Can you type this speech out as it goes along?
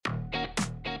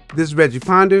This is Reggie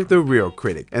Ponder, the Real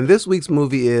Critic, and this week's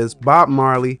movie is Bob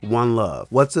Marley, One Love.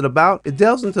 What's it about? It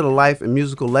delves into the life and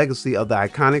musical legacy of the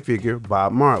iconic figure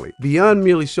Bob Marley. Beyond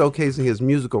merely showcasing his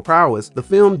musical prowess, the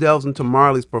film delves into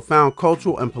Marley's profound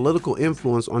cultural and political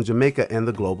influence on Jamaica and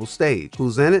the global stage.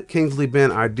 Who's in it? Kingsley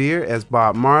Ben-Adir as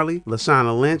Bob Marley,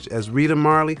 Lashana Lynch as Rita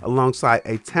Marley, alongside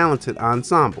a talented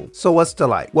ensemble. So what's to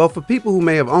like? Well, for people who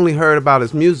may have only heard about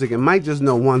his music and might just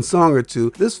know one song or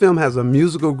two, this film has a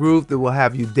musical groove that will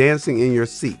have you dancing in your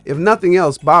seat. If nothing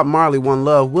else, Bob Marley, One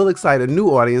Love will excite a new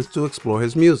audience to explore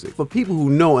his music. For people who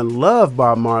know and love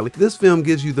Bob Marley, this film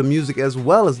gives you the music as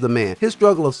well as the man. His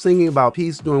struggle of singing about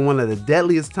peace during one of the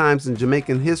deadliest times in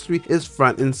Jamaican history is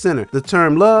front and center. The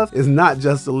term love is not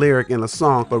just a lyric in a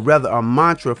song, but rather a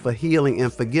mantra for healing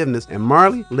and forgiveness, and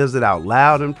Marley lives it out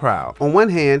loud and proud. On one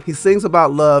hand, he sings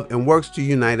about love and works to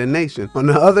unite a nation. On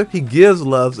the other, he gives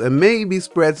loves and maybe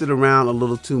spreads it around a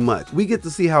little too much. We get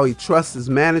to see how he trusts his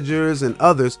managers and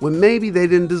others when maybe they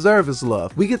didn't deserve his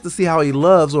love. We get to see how he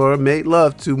loves or made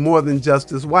love to more than just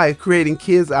his wife, creating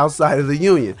kids outside of the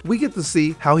union. We get to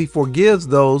see how he forgives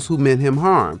those who meant him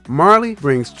harm. Marley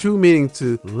brings true meaning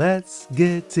to "Let's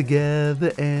get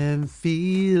together and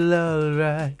feel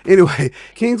alright." Anyway,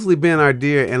 Kingsley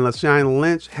Ben-Adir and Lashana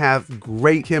Lynch have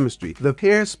great chemistry. The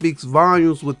pair speaks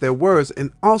volumes with their words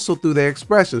and also through their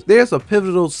expressions. There's a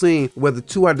pivotal scene where the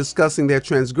two are discussing their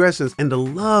transgressions, and the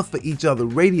love for each other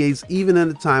radiates even in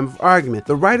a time of argument.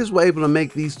 The writers were able to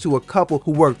make these two a couple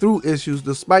who work through issues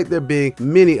despite there being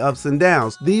many ups and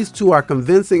downs. These two are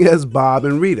convincing as Bob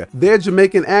and Rita. Their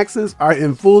Jamaican accents are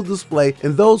in full display,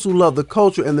 and those who love the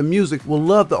culture and the music will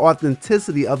love the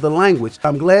authenticity of the language.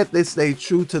 I'm glad they stayed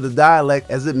true to the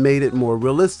dialect as it made it more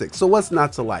realistic. So what's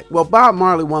not to like? Well, Bob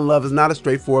Marley, One Love is not a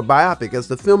straightforward biopic, as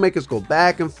the filmmakers go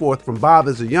back and forth from Bob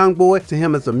as a young boy to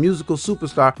him as a musical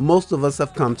superstar most of us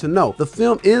have come to know. The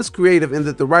film is creative in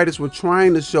that the writers were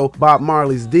trying to show Bob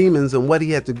Marley's demons and what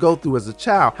he had to go through as a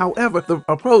child. However, the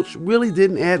approach really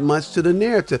didn't add much to the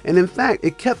narrative, and in fact,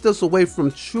 it kept us away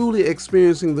from truly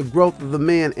experiencing the growth of the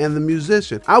man and the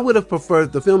musician. I would have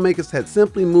preferred the filmmakers had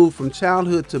simply moved from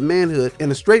childhood to manhood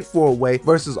in a straightforward way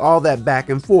versus all that back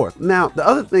and forth. Now, the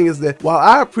other thing is that while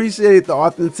I appreciated the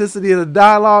authenticity of the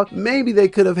dialogue, maybe they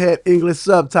could have had English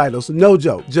subtitles. No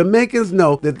joke. Jamaicans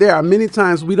know that there are many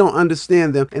times we don't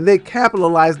understand them, and they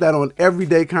capitalize that on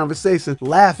everyday conversation,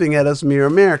 laughing at us mere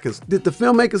Americans. Did the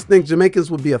filmmakers think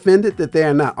Jamaicans would be offended that they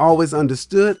are not always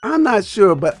understood? I'm not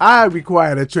sure, but I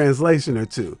required a translation or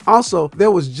two. Also,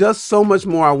 there was just so much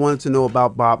more I wanted to know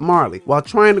about Bob Marley. While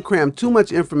trying to cram too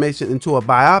much information into a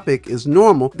biopic is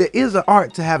normal, there is an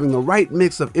art to having the right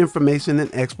mix of information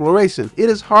and exploration. It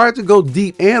is hard to go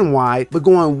deep and wide, but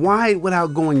going wide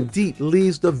without going deep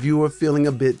leaves the viewer feeling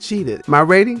a bit cheated. My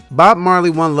rating? Bob Marley,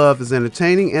 One Love is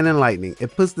entertaining and enlightening.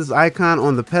 It puts this icon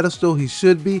on the pedestal he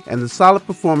should be, and the solid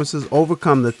performances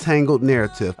overcome the tangled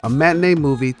narrative. A matinee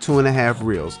movie, 2.5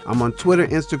 reels. I'm on Twitter,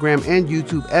 Instagram, and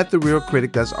YouTube at The Real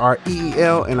Critic. That's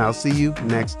REEL, and I'll see you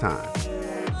next time.